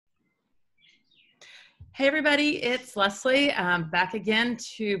Hey everybody, it's Leslie back again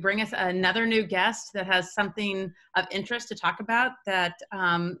to bring us another new guest that has something of interest to talk about that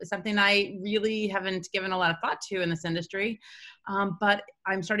is something I really haven't given a lot of thought to in this industry, but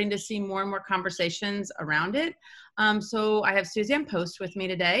I'm starting to see more and more conversations around it. So I have Susanne Post with me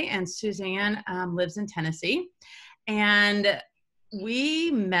today, and Susanne lives in Tennessee, and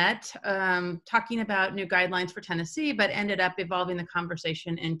we met talking about new guidelines for Tennessee, but ended up evolving the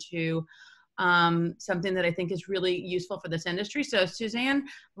conversation into something that I think is really useful for this industry. So Susanne,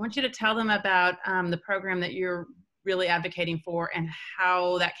 I want you to tell them about the program that you're really advocating for and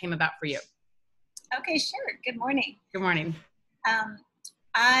how that came about for you. Okay, sure. Good morning. Good morning.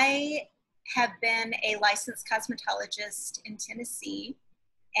 I have been a licensed cosmetologist in Tennessee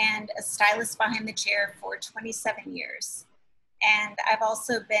and a stylist behind the chair for 27 years. And I've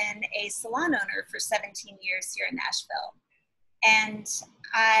also been a salon owner for 17 years here in Nashville. And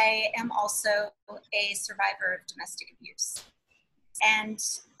I am also a survivor of domestic abuse. And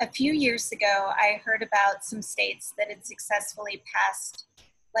a few years ago, I heard about some states that had successfully passed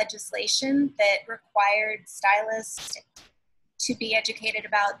legislation that required stylists to be educated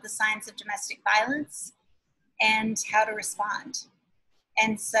about the signs of domestic violence and how to respond.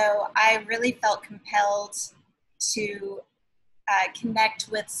 And so I really felt compelled to connect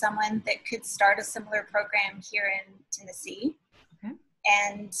with someone that could start a similar program here in Tennessee.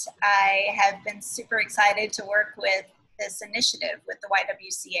 And I have been super excited to work with this initiative with the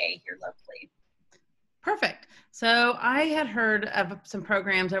YWCA here locally. Perfect. So I had heard of some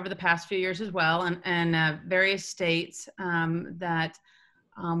programs over the past few years as well, and various states that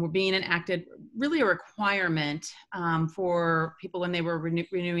were being enacted, really a requirement for people when they were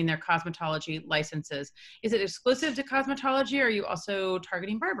renewing their cosmetology licenses. Is it exclusive to cosmetology, or are you also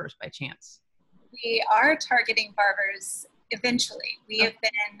targeting barbers by chance? We are targeting barbers. Eventually, we have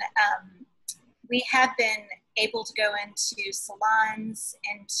been able to go into salons,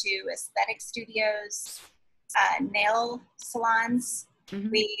 into aesthetic studios, nail salons. Mm-hmm.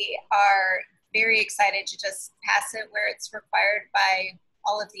 We are very excited to just pass it where it's required by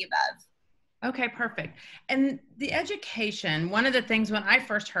all of the above. Okay, perfect. And the education, one of the things when I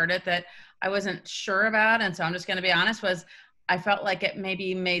first heard it that I wasn't sure about, and so I'm just going to be honest, was I felt like it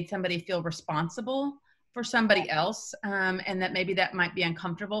maybe made somebody feel responsible for somebody else, and that maybe that might be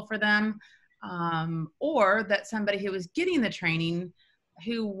uncomfortable for them, or that somebody who was getting the training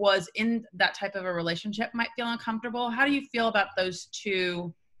who was in that type of a relationship might feel uncomfortable. How do you feel about those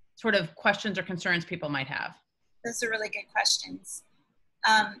two sort of questions or concerns people might have? Those are really good questions.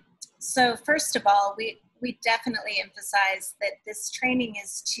 So first of all, we definitely emphasize that this training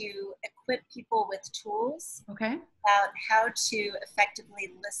is to equip people with tools about how to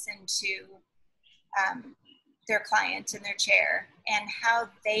effectively listen to their client in their chair and how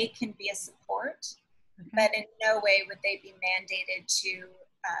they can be a support, but in no way would they be mandated to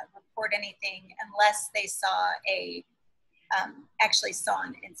report anything unless they actually saw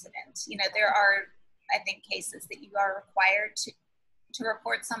an incident. You know, there are, I think, cases that you are required to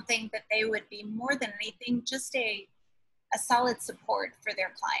report something, but they would be more than anything just a solid support for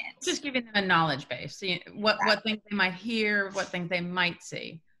their client. Just giving them a knowledge base, so what things they might hear, what things they might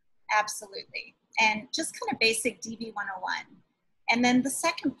see. Absolutely. And just kind of basic DV 101. And then the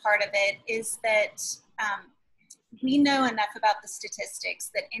second part of it is that we know enough about the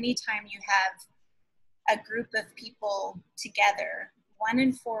statistics that anytime you have a group of people together, 1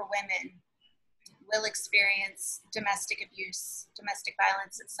 in 4 women will experience domestic abuse, domestic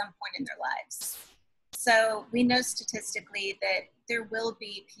violence at some point in their lives. So we know statistically that there will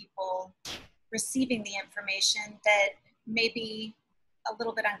be people receiving the information that may be a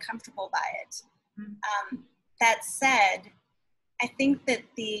little bit uncomfortable by it. That said, I think that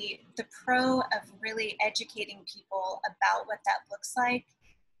the pro of really educating people about what that looks like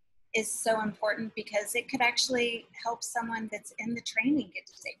is so important, because it could actually help someone that's in the training get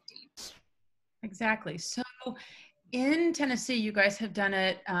to safety. Exactly. So in Tennessee, you guys have done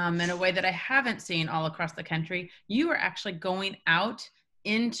it in a way that I haven't seen all across the country. You are actually going out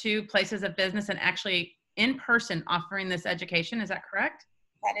into places of business and actually in person offering this education. Is that correct?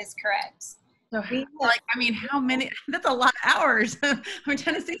 That is correct. So how many, that's a lot of hours. I mean,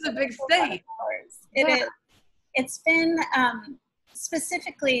 Tennessee's a big state. It is. It's been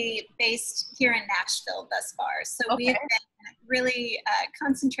specifically based here in Nashville thus far. So we have been really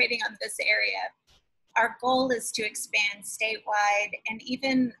concentrating on this area. Our goal is to expand statewide and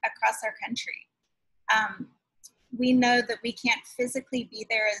even across our country. We know that we can't physically be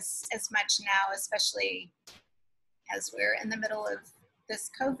there as much now, especially as we're in the middle of this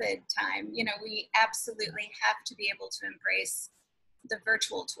COVID time. You know, we absolutely have to be able to embrace the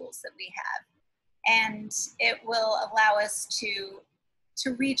virtual tools that we have. and it will allow us to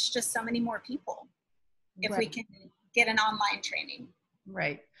reach just so many more people if we can get an online training.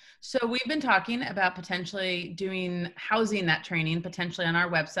 Right. So we've been talking about potentially housing that training potentially on our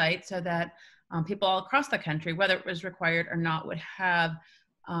website so that people all across the country, whether it was required or not, would have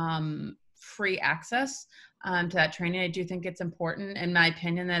free access to that training. I do think it's important, in my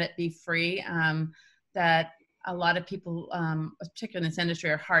opinion, that it be free, that a lot of people, particularly in this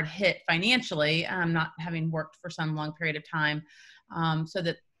industry, are hard hit financially, not having worked for some long period of time, so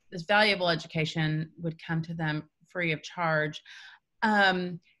that this valuable education would come to them free of charge.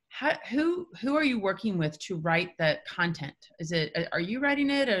 Who are you working with to write the content? Are you writing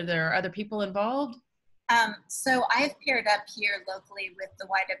it, or are there other people involved? So I've paired up here locally with the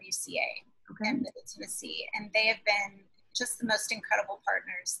YWCA in Middle Tennessee, and they have been just the most incredible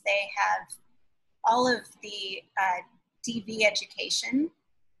partners. They have all of the DV education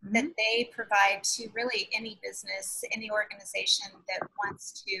that they provide to really any business, any organization that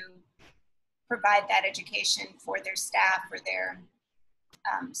wants to provide that education for their staff or their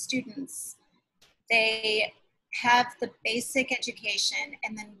students. They have the basic education,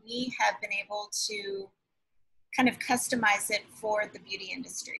 and then we have been able to kind of customize it for the beauty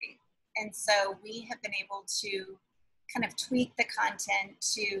industry. And so we have been able to kind of tweak the content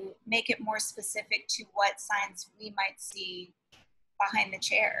to make it more specific to what signs we might see behind the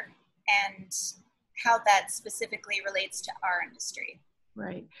chair and how that specifically relates to our industry.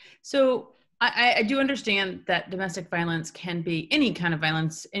 Right. So I do understand that domestic violence can be any kind of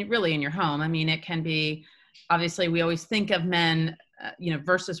violence really in your home. I mean, it can be, obviously we always think of men,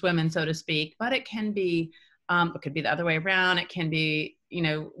 versus women, so to speak, but it can be, it could be the other way around. It can be,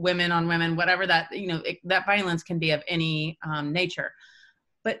 women on women, whatever that, that violence can be of any nature.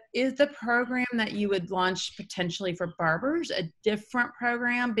 But is the program that you would launch potentially for barbers a different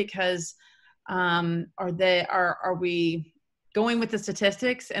program? Because are we going with the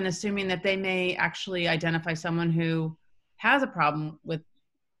statistics and assuming that they may actually identify someone who has a problem with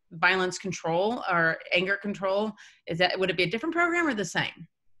violence control or anger control? Would it be a different program or the same?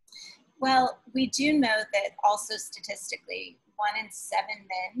 Well, we do know that also statistically, 1 in 7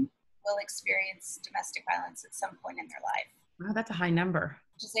 men will experience domestic violence at some point in their life. Wow, that's a high number.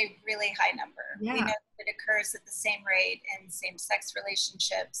 Which is a really high number. Yeah. We know that it occurs at the same rate in same-sex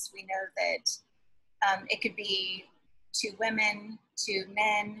relationships. We know that it could be 2 women, 2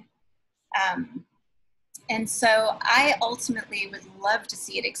 men. And so I ultimately would love to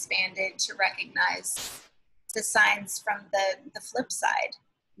see it expanded to recognize the signs from the flip side.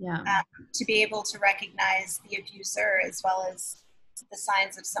 Yeah. To be able to recognize the abuser as well as the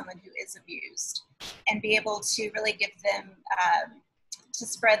signs of someone who is abused, and be able to really give them to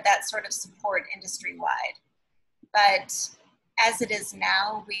spread that sort of support industry-wide. But as it is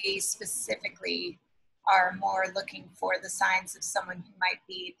now, we specifically are more looking for the signs of someone who might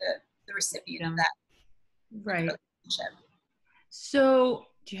be the recipient of that relationship. So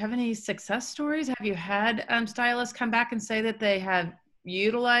do you have any success stories? Have you had stylists come back and say that they have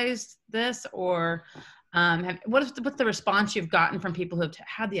utilized this, or what's the response you've gotten from people who have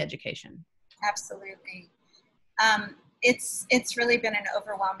had the education? Absolutely. It's really been an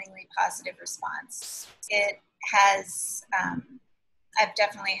overwhelmingly positive response. It has, I've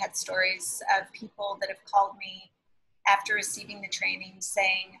definitely had stories of people that have called me after receiving the training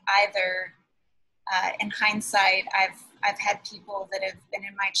saying either, in hindsight, I've had people that have been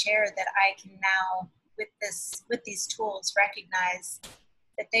in my chair that I can now, with these tools, recognize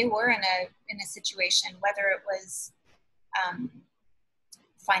that they were in a situation, whether it was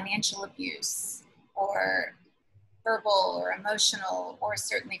financial abuse or verbal or emotional or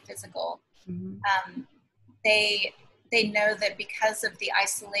certainly physical. They know that because of the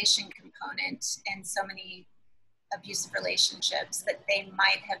isolation component in so many abusive relationships, that they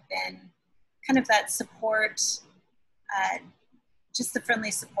might have been kind of that support, just the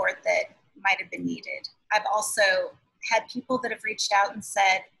friendly support that might have been needed. I've also had people that have reached out and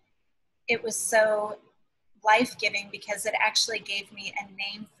said it was so life-giving because it actually gave me a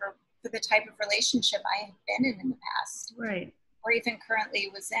name for the type of relationship I had been in the past. Right. Or even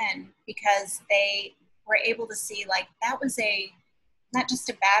currently was in, because they were able to see like that was not just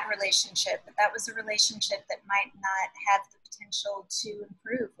a bad relationship, but that was a relationship that might not have the potential to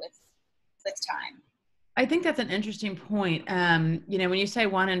improve with time. I think that's an interesting point. When you say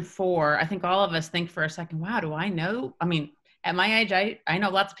 1 in 4, I think all of us think for a second, wow, do I know? I mean, at my age, I know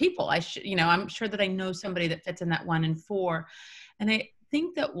lots of people. I'm sure that I know somebody that fits in that 1 in 4. And I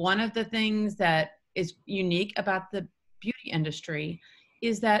think that one of the things that is unique about the beauty industry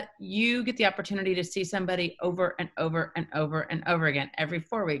is that you get the opportunity to see somebody over and over and over and over again, every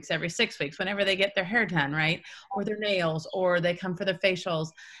 4 weeks, every 6 weeks, whenever they get their hair done, right? Or their nails, or they come for their facials.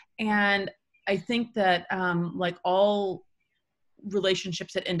 And I think that like all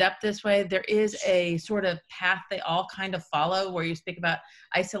relationships that end up this way, there is a sort of path they all kind of follow, where you speak about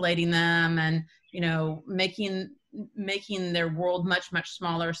isolating them and, you know, making their world much, much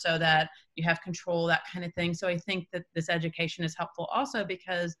smaller so that you have control, that kind of thing. So I think that this education is helpful also,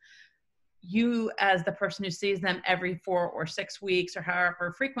 because you, as the person who sees them every 4 or 6 weeks or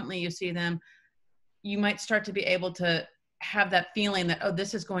however frequently you see them, you might start to be able to have that feeling that, oh,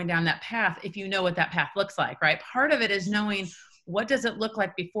 this is going down that path, if you know what that path looks like, right? Part of it is knowing what does it look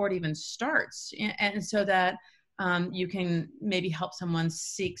like before it even starts, and so that you can maybe help someone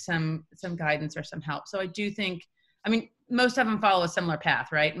seek some guidance or some help. So I do think, I mean, most of them follow a similar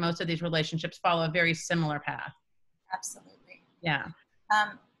path, right? Most of these relationships follow a very similar path. Absolutely. Yeah.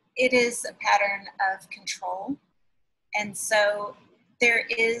 It is a pattern of control. And so there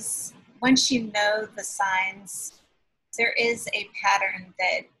is, once you know the signs, there is a pattern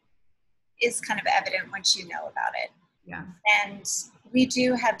that is kind of evident once you know about it. Yeah. And we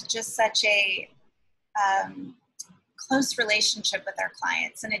do have just such a close relationship with our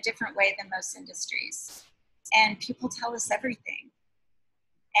clients in a different way than most industries. And people tell us everything.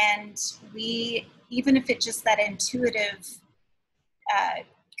 And we, even if it's just that intuitive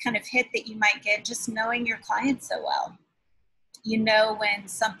kind of hit that you might get just knowing your client so well, you know when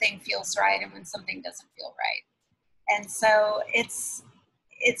something feels right and when something doesn't feel right. And so it's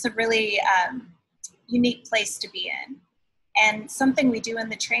a really unique place to be in. And something we do in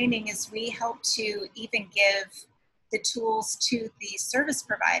the training is we help to even give the tools to the service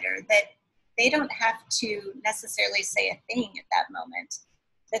provider that they don't have to necessarily say a thing at that moment,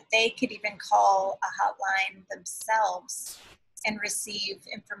 that they could even call a hotline themselves and receive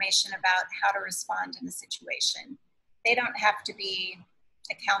information about how to respond in a situation. They don't have to be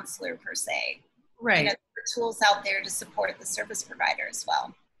a counselor per se. Right. You know, there are tools out there to support the service provider as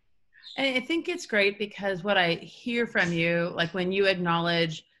well. And I think it's great because what I hear from you, like when you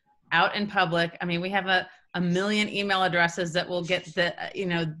acknowledge out in public, I mean, we have a million email addresses that will get the, you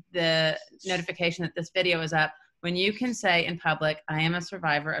know, the notification that this video is up. When you can say in public, I am a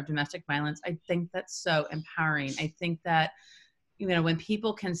survivor of domestic violence, I think that's so empowering. I think that, you know, when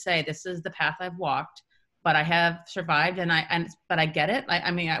people can say, this is the path I've walked, but I have survived but I get it.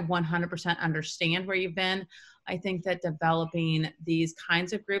 I mean, I 100% understand where you've been. I think that developing these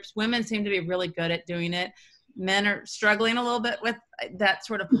kinds of groups, women seem to be really good at doing it. Men are struggling a little bit with that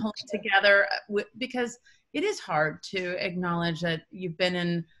sort of pulling together, because it is hard to acknowledge that you've been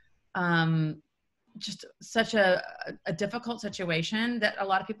in just such a difficult situation that a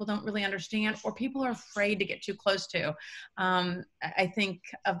lot of people don't really understand, or people are afraid to get too close to. I think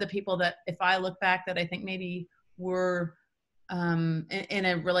of the people that, if I look back, that I think maybe were in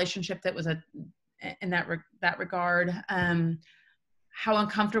a relationship that was in that regard, how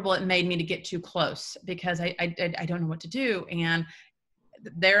uncomfortable it made me to get too close, because I don't know what to do, and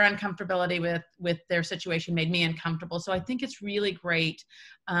their uncomfortability with their situation made me uncomfortable. So I think it's really great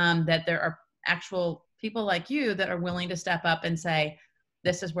that there are actual people like you that are willing to step up and say,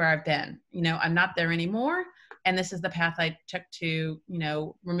 this is where I've been, you know, I'm not there anymore, and this is the path I took to, you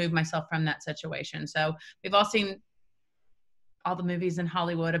know, remove myself from that situation. So we've all seen all the movies in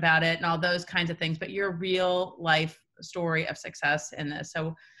Hollywood about it and all those kinds of things, but your real life story of success in this.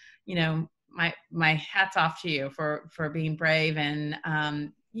 So, you know, my hat's off to you for being brave and,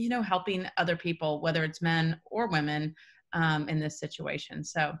 you know, helping other people, whether it's men or women, in this situation.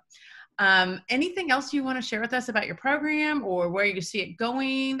 So, anything else you want to share with us about your program or where you see it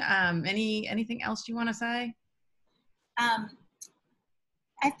going? Anything else you want to say?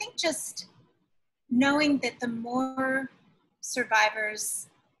 I think just knowing that the more survivors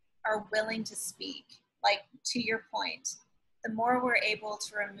are willing to speak, like to your point, the more we're able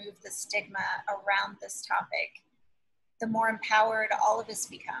to remove the stigma around this topic, the more empowered all of us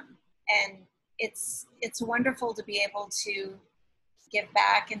become. And it's wonderful to be able to give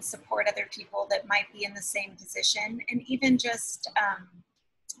back and support other people that might be in the same position, and even just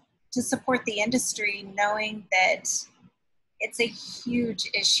to support the industry, knowing that it's a huge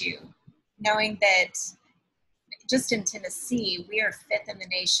issue, knowing that just in Tennessee, we are 5th in the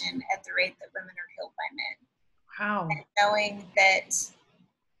nation at the rate that women are killed by men. Wow. And knowing that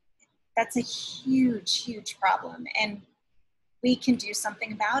that's a huge, huge problem. And we can do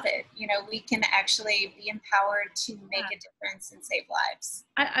something about it. You know, we can actually be empowered to make a difference and save lives.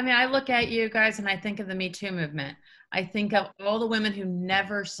 I mean, I look at you guys and I think of the Me Too movement. I think of all the women who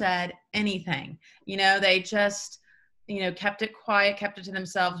never said anything. You know, they just, kept it quiet, kept it to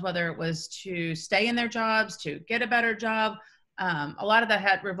themselves, whether it was to stay in their jobs, to get a better job. A lot of that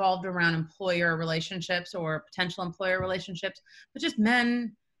had revolved around employer relationships or potential employer relationships, but just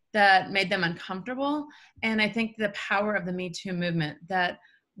men that made them uncomfortable. And I think the power of the Me Too movement, that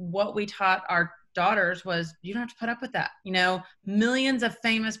what we taught our daughters was, you don't have to put up with that. Millions of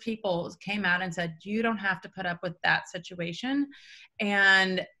famous people came out and said, you don't have to put up with that situation.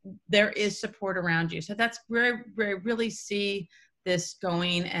 And there is support around you. So that's where I really see this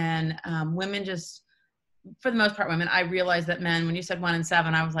going. And women just, for the most part, women, I realized that men, when you said 1 in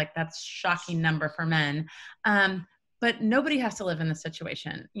 7, I was like, that's a shocking number for men. But nobody has to live in this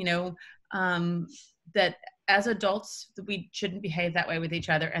situation, that as adults, we shouldn't behave that way with each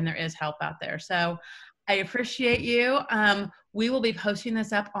other, and there is help out there. So I appreciate you. We will be posting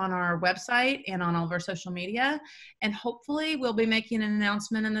this up on our website and on all of our social media, and hopefully we'll be making an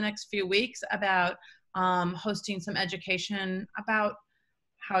announcement in the next few weeks about hosting some education about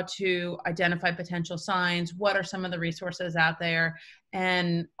how to identify potential signs, what are some of the resources out there,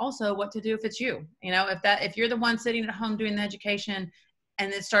 and also what to do if it's you. If you're the one sitting at home doing the education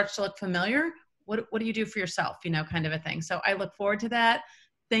and it starts to look familiar, what do you do for yourself, kind of a thing. So I look forward to that.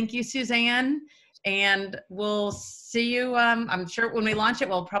 Thank you, Susanne. And we'll see you. I'm sure when we launch it,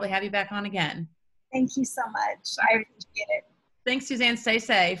 we'll probably have you back on again. Thank you so much. I appreciate it. Thanks, Susanne. Stay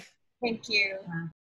safe. Thank you.